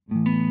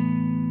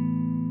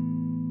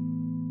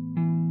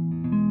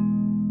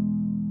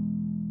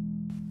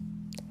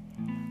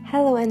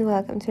Hello and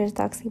welcome to the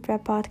Toxic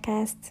Prep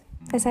podcast.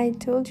 As I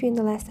told you in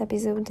the last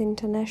episode, the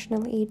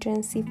International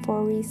Agency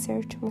for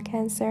Research on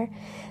Cancer,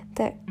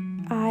 the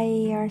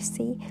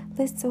IARC,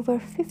 lists over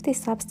 50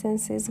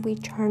 substances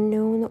which are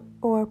known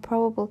or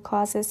probable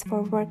causes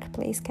for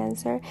workplace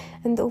cancer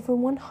and over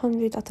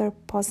 100 other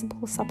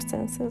possible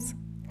substances.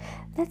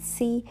 Let's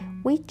see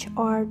which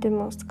are the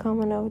most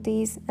common of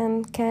these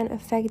and can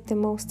affect the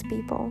most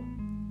people.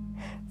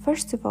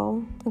 First of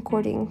all,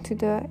 according to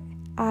the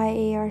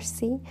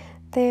IARC,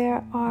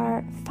 there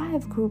are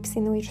 5 groups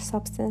in which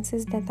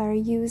substances that are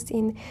used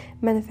in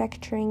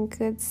manufacturing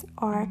goods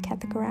are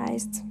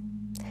categorized.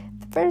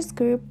 The first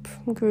group,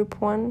 Group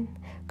 1,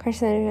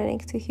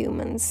 carcinogenic to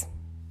humans.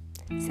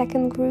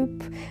 Second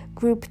group,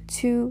 Group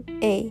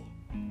 2A,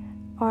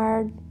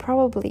 are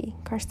probably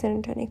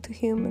carcinogenic to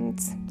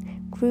humans.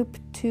 Group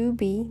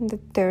 2B, the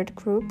third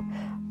group,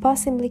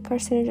 possibly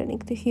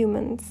carcinogenic to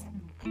humans.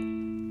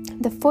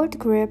 The fourth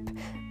group,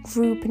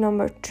 Group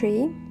number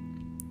 3,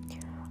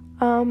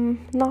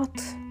 not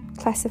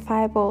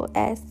classifiable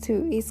as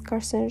to is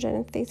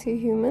carcinogenic to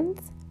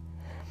humans.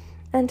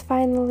 And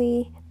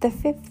finally, the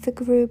fifth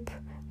group,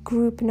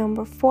 Group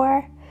number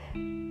 4,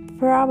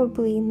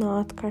 probably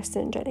not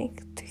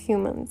carcinogenic to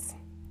humans.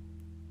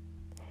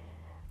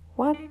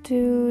 What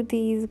do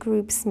these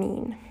groups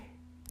mean?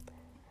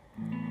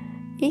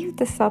 If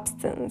the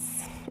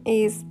substance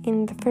is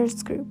in the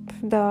first group,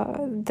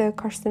 the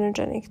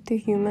carcinogenic to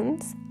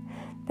humans,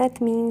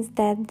 that means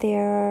that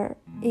there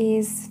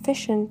is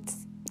sufficient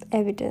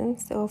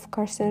evidence of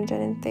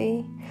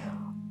carcinogenity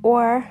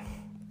or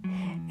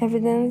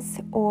evidence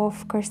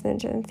of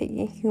carcinogenity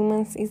in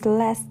humans is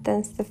less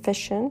than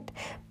sufficient,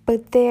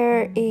 but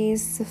there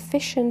is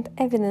sufficient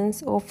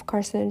evidence of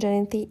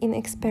carcinogenity in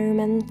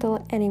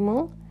experimental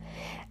animal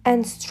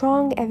and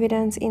strong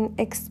evidence in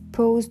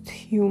exposed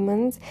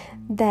humans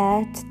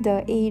that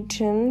the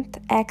agent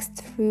acts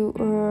through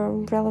a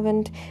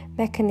relevant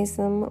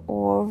mechanism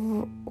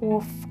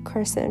of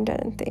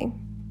carcinogenity.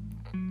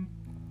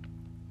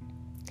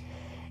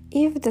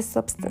 If the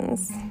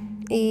substance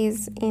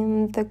is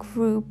in the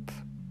group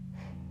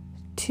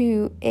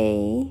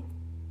 2A,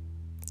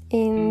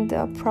 in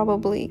the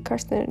probably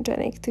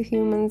carcinogenic to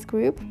humans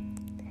group,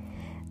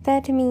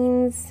 that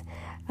means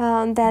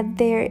that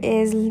there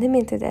is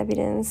limited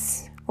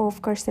evidence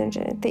of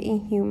carcinogenity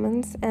in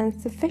humans and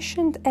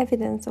sufficient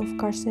evidence of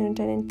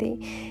carcinogenity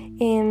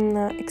in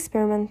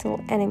experimental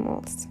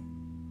animals.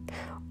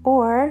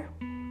 Or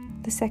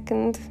the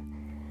secondly,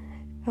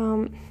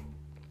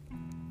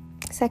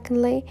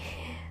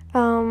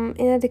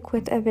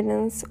 inadequate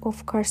evidence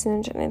of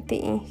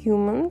carcinogenity in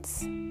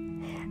humans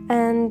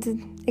and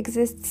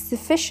exists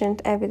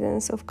sufficient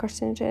evidence of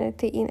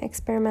carcinogenity in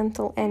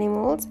experimental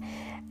animals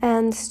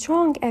and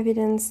strong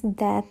evidence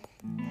that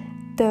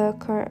the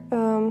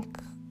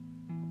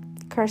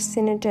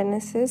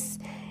carcinogenesis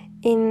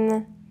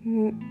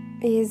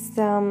is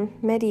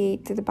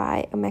mediated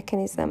by a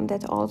mechanism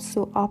that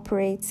also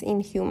operates in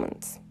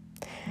humans.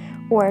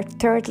 Or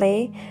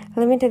thirdly,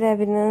 limited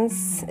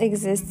evidence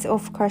exists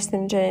of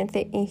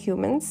carcinogenity in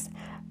humans,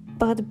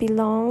 but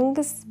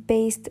belongs,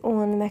 based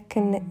on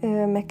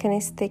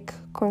mechanistic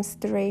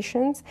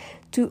considerations,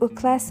 to a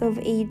class of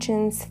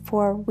agents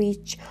for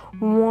which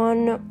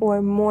one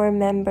or more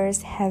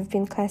members have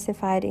been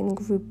classified in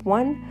Group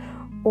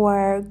 1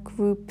 or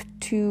Group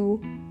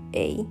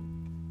 2A.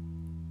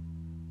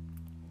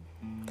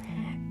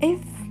 If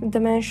the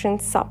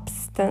mentioned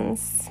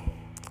substance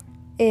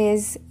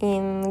is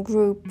in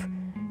Group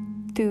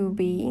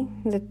 2B,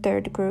 the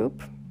third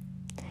group,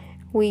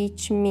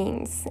 which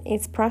means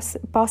it's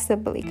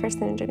possibly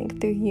carcinogenic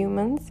to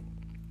humans,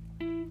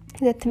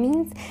 that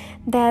means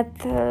that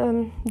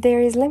there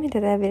is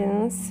limited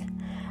evidence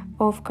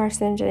of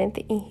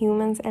carcinogenity in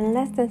humans and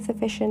less than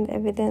sufficient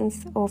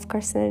evidence of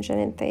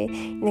carcinogenity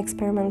in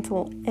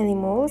experimental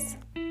animals.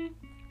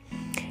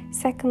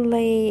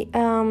 Secondly,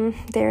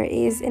 there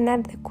is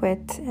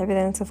inadequate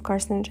evidence of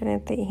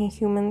carcinogenity in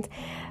humans,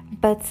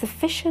 but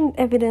sufficient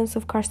evidence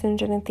of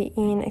carcinogenity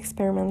in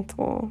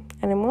experimental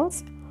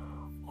animals.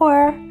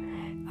 Or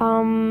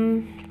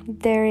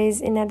there is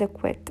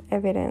inadequate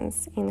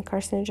evidence in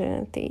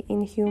carcinogenity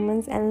in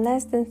humans and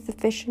less than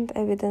sufficient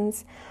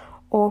evidence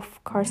of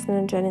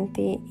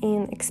carcinogenity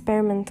in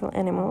experimental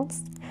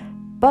animals,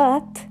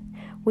 but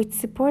with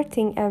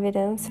supporting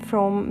evidence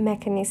from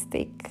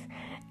mechanistic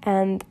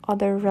and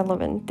other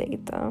relevant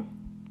data.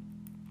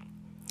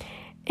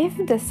 If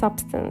the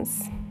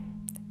substance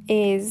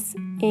is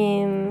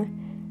in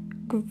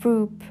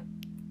Group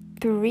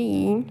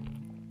 3,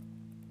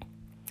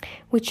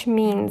 which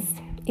means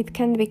it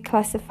can be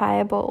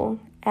classifiable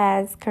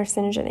as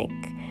carcinogenic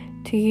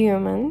to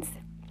humans,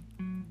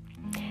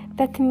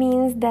 that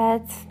means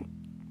that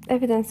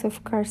evidence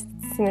of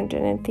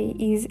carcinogenity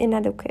is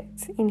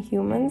inadequate in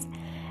humans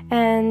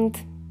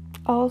and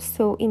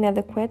also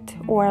inadequate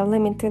or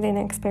limited in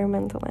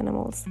experimental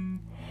animals.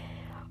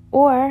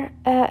 Or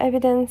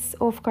evidence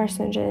of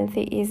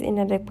carcinogenity is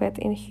inadequate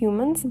in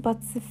humans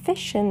but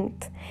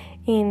sufficient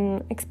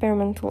in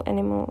experimental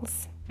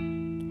animals.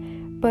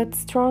 but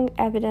strong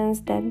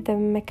evidence that the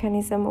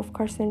mechanism of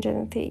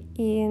carcinogenity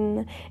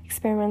in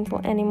experimental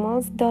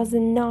animals does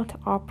not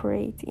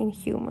operate in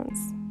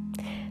humans.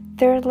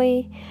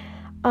 Thirdly,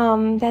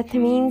 that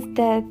means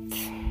that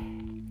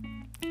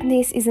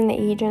this is an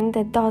agent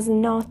that does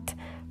not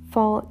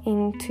fall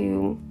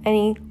into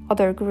any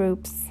other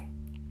groups.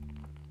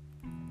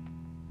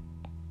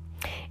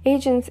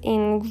 Agents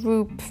in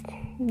group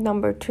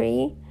number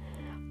 3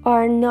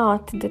 are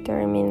not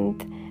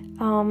determined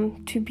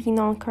to be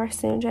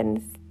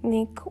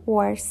non-carcinogenic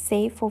or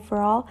safe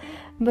overall,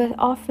 but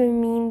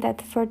often mean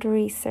that further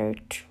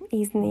research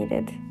is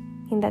needed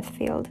in that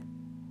field.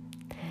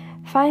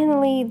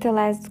 Finally, the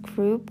last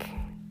group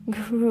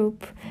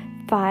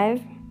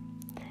 5,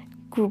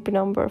 group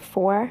number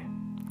 4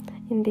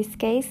 in this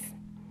case,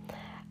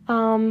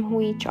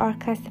 which are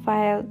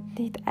classified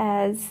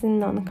as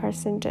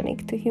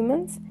non-carcinogenic to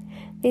humans.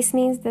 This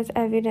means that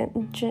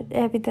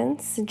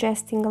evidence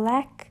suggesting a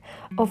lack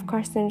of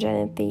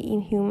carcinogenity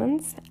in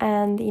humans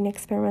and in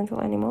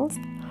experimental animals,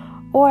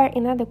 or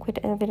inadequate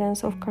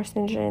evidence of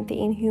carcinogenity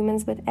in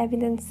humans, but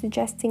evidence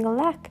suggesting a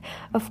lack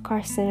of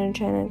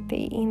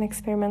carcinogenity in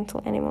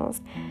experimental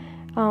animals,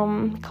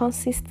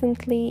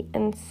 consistently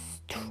and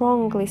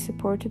strongly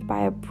supported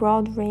by a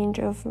broad range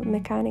of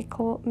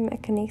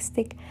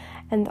mechanistic,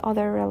 and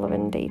other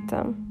relevant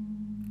data.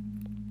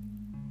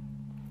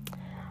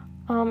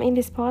 In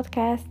this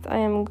podcast, I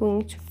am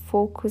going to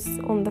focus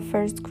on the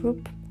first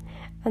group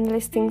and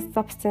listing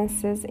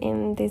substances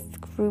in this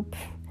group,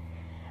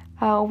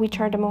 which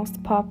are the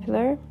most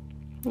popular,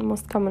 the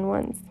most common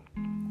ones.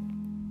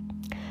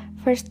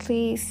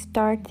 Firstly,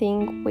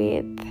 starting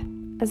with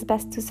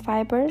asbestos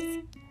fibers,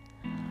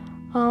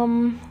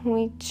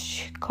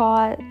 which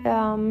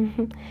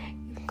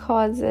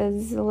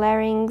causes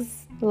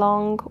larynx,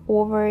 lung,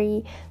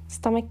 ovary,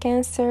 stomach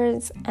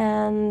cancers,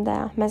 and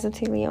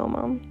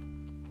mesothelioma.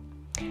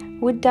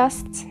 Wood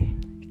dust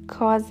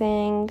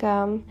causing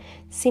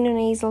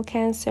sinonasal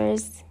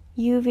cancers,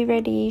 UV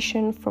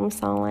radiation from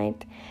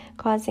sunlight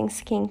causing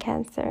skin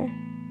cancer,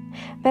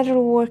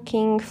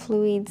 metalworking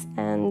fluids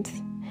and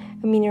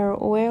mineral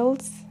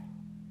oils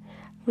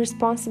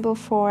responsible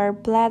for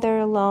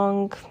bladder,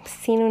 lung,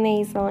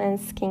 sinonasal and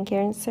skin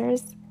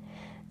cancers,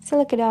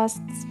 silica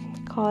dust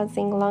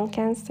causing lung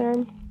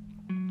cancer,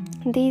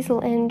 diesel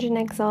engine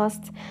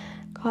exhaust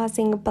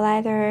causing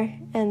bladder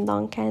and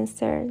lung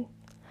cancer,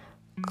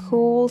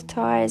 coal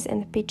tars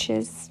and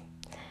pitches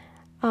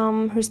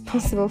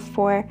responsible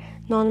for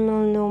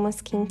non-melanoma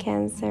skin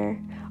cancer,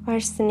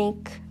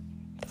 arsenic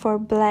for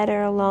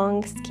bladder,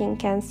 lung, skin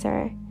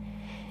cancer,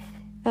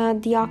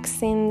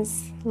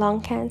 dioxins,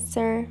 lung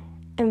cancer,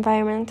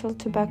 environmental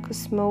tobacco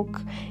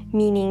smoke,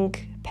 meaning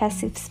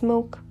passive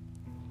smoke,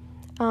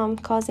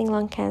 causing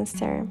lung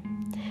cancer,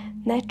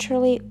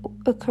 naturally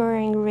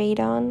occurring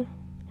radon,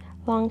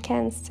 lung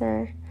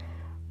cancer,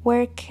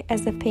 work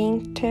as a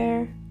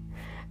painter,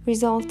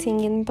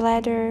 resulting in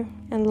bladder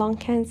and lung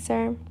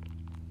cancer,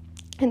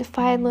 and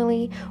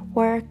finally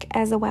work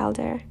as a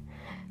welder,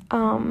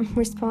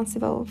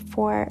 responsible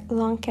for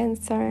lung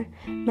cancer,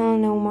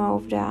 melanoma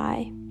of the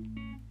eye.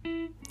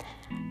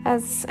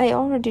 As I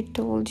already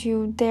told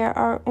you, these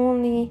are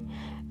only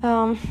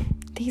the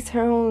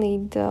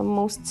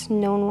most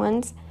known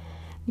ones,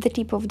 the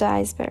tip of the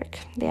iceberg.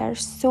 There are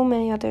so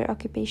many other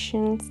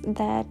occupations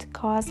that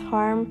cause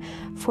harm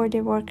for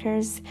the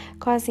workers,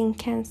 causing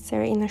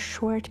cancer in a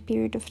short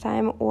period of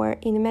time or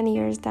in many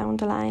years down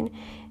the line,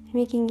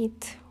 making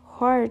it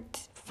hard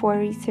for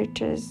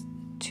researchers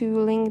to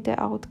link the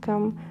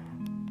outcome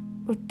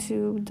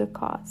to the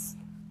cause.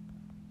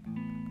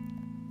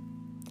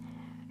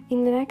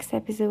 In the next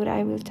episode,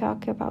 I will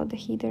talk about the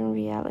hidden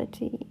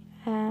reality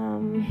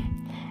and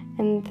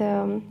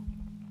the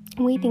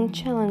waiting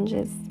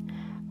challenges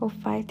of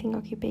fighting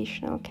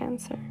occupational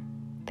cancer.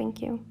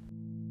 Thank you.